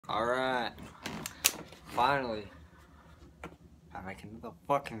Alright. Finally. I'm making another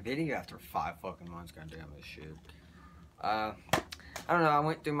fucking video after 5 fucking months. Goddamn this shit. I don't know, I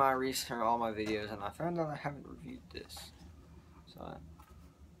went through my research on all my videos and I found out I haven't reviewed this. So,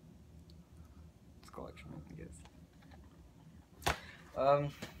 it's collection, I guess. I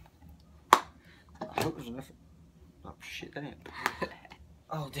hope there's enough. Oh shit, that ain't.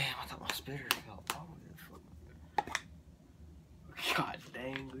 Oh damn, I thought my spitter fell. Oh, God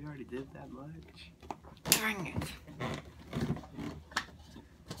dang, we already did that much. dang it.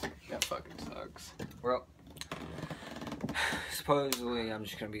 That fucking sucks. Well, supposedly I'm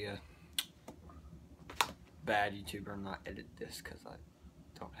just gonna be a bad YouTuber and not edit this because I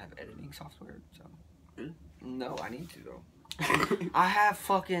don't have editing software. So, Really? No, I need to though. I have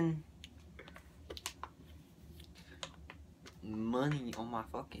fucking money on my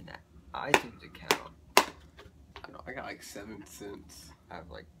fucking iTunes account. I know, I got like 7 cents. I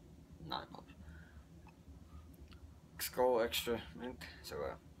have like $9. Skoal extra mint. So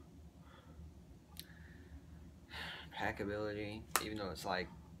packability, even though it's like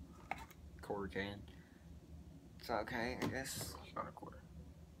quarter can, it's okay, I guess. It's not a quarter.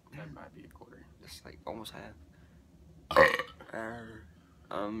 That might be a quarter. It's like almost half.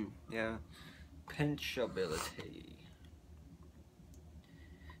 Yeah. Pinchability.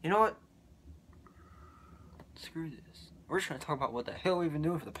 You know what? Screw this. We're just gonna talk about what the hell we've been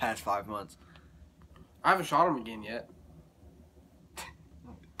doing for the past 5 months. I haven't shot him again yet.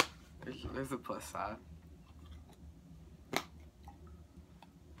 There's a plus side.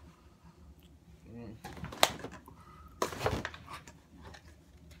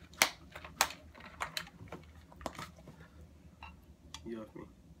 You left me.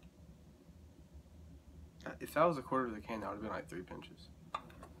 If that was a quarter of the can, that would have been like 3 pinches.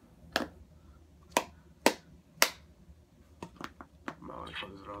 I'm not gonna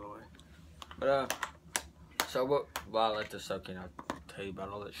close it all the way. But so what? While I let this soak in, I'll tell you about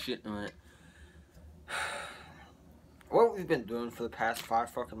all that shit in a minute. What we've been doing for the past 5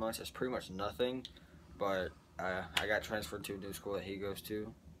 fucking months is pretty much nothing. But I got transferred to a new school that he goes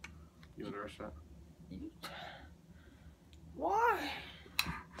to. You want to rush that? Why?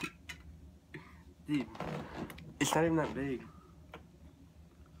 Dude, it's not even that big.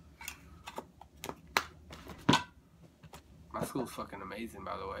 My school's fucking amazing,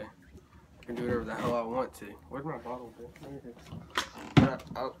 by the way. I can do whatever the hell I want to. Where's my bottle, bro?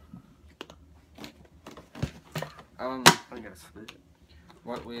 I gotta spit it.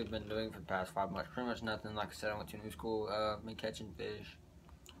 What we've been doing for the past 5 months, pretty much nothing. Like I said, I went to a new school. Been catching fish.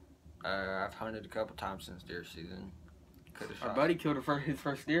 I've hunted a couple times since deer season. Our buddy killed his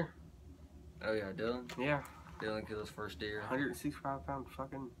first deer. Oh yeah, Dylan? Yeah. Dylan killed his first deer. 165 pound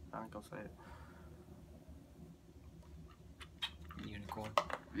fucking, I ain't gonna say it. Unicorn.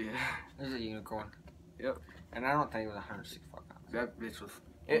 Yeah. There's a unicorn. Yep. And I don't think it was 165 pounds. That bitch was,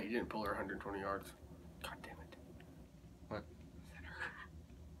 you didn't pull her 120 yards. God damn it. What?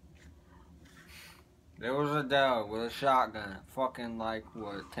 There was a dog with a shotgun. Fucking like,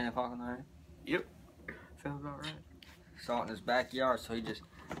 what, 10 o'clock in the night? Yep. Sounds about right. Saw it in his backyard, so he just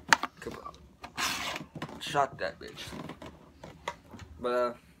shot that bitch.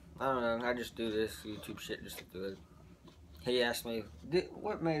 But, I don't know. I just do this YouTube shit just to do it. He asked me,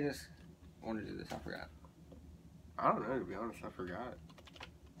 what made us want to do this? I forgot. I don't know, to be honest. I forgot.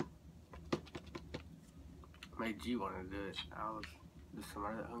 Made you want to do it. I was just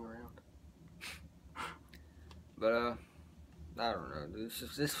somebody that hung around. But, I don't know, dude.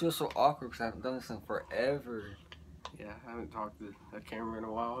 This feels so awkward because I haven't done this in forever. Yeah, I haven't talked to a camera in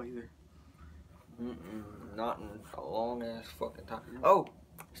a while either. Not in a long ass fucking time. Oh,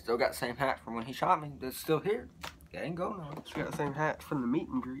 still got the same hat from when he shot me. That's still here. It ain't go no. You got the same hat from the meet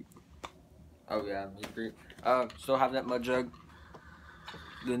and greet. Oh yeah, meet and greet. Still have that mud jug.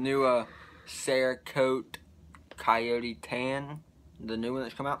 The new Cerakote Coyote Tan, the new one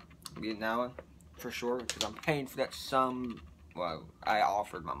that's come out. I'm getting that one for sure because I'm paying for that some. Well, I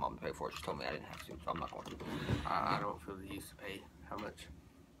offered my mom to pay for it. She told me I didn't have to, so I'm not going to. I don't feel the use to pay how much?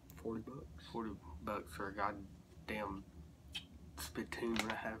 $40. $40 for a goddamn spittoon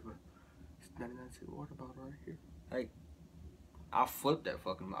when I have a 99-cent water bottle right here. Hey, I'll flip that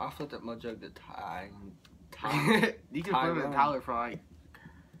mud jug to Ty. You can flip it to Tyler for like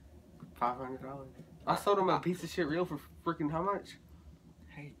 $500. I sold him a piece of shit reel for freaking how much?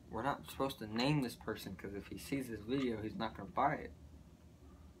 Hey, we're not supposed to name this person because if he sees this video, he's not going to buy it.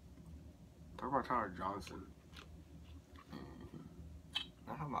 Talk about Tyler Johnson.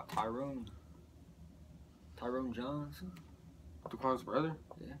 I'm talking about Tyrone. Tyrone Johnson. Daquan's brother?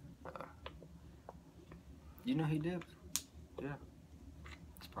 Yeah. You know he dipped? Yeah.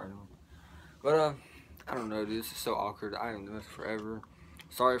 It's probably one. But I don't know, dude. This is so awkward. I am doing this forever.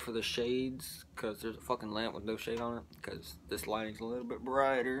 Sorry for the shades, because there's a fucking lamp with no shade on it, because this lighting's a little bit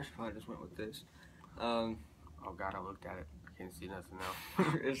brighter, so I just went with this. Oh god, I looked at it. I can't see nothing now.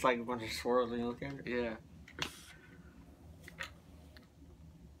 It's like a bunch of swirls when you look at it. Yeah.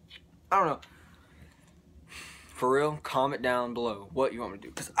 I don't know. For real, comment down below what you want me to do,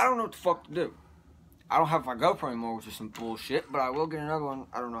 because I don't know what the fuck to do. I don't have my GoPro anymore, which is some bullshit, but I will get another one.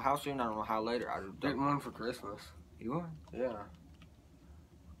 I don't know how soon, I don't know how later. I Getting one for Christmas. You want? Yeah.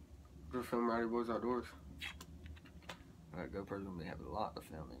 We're filming Rowdy Boys Outdoors. Alright, GoPro's gonna be having a lot of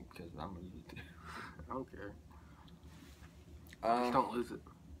filming because I'm gonna use it. I don't care. Just don't lose it.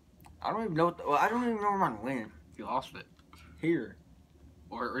 I don't even know. Well, I don't even know where mine went. You lost it. Here.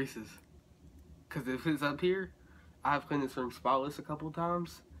 Or at Reese's. Because if it's up here, I've cleaned this room spotless a couple of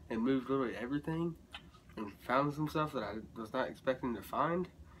times and moved literally everything and found some stuff that I was not expecting to find.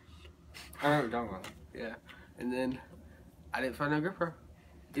 I know what you're talking about. Yeah. And then I didn't find no GoPro.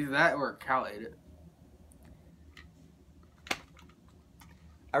 Either that or Cal ate it.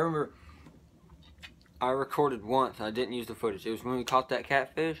 I remember I recorded once and I didn't use the footage. It was when we caught that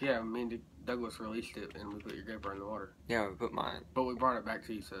catfish. Yeah, me and Douglas released it and we put your GoPro in the water. Yeah, we put mine. But we brought it back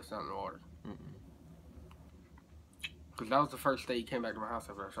to you so it's not in the water. Because that was the first day you came back to my house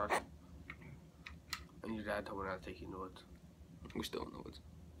after I shot you. And your dad told me not to take you in the woods. We're still in the woods.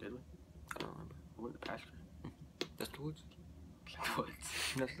 Did we? I don't remember. We went to pasture. That's the woods? The woods.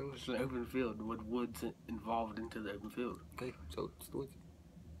 That's the woods. It's an open field with woods involved into the open field. Okay, so it's the woods.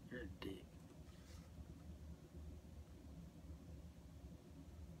 You're a dick.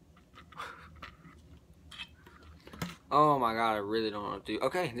 Oh my god, I really don't know what to do.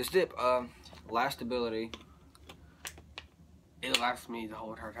 Okay, this dip, last ability. It lasts me the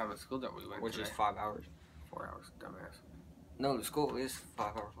whole entire time at school that we went Which today. is 5 hours. 4 hours, dumbass. No, the school is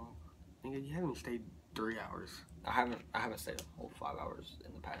 5 hours long. Nigga, you haven't stayed 3 hours. I haven't stayed a whole 5 hours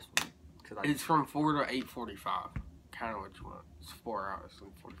in the past week. It's from 4 to 8:45. Kind of what you want. It's 4 hours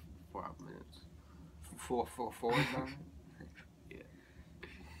and 45 minutes. 4 hours.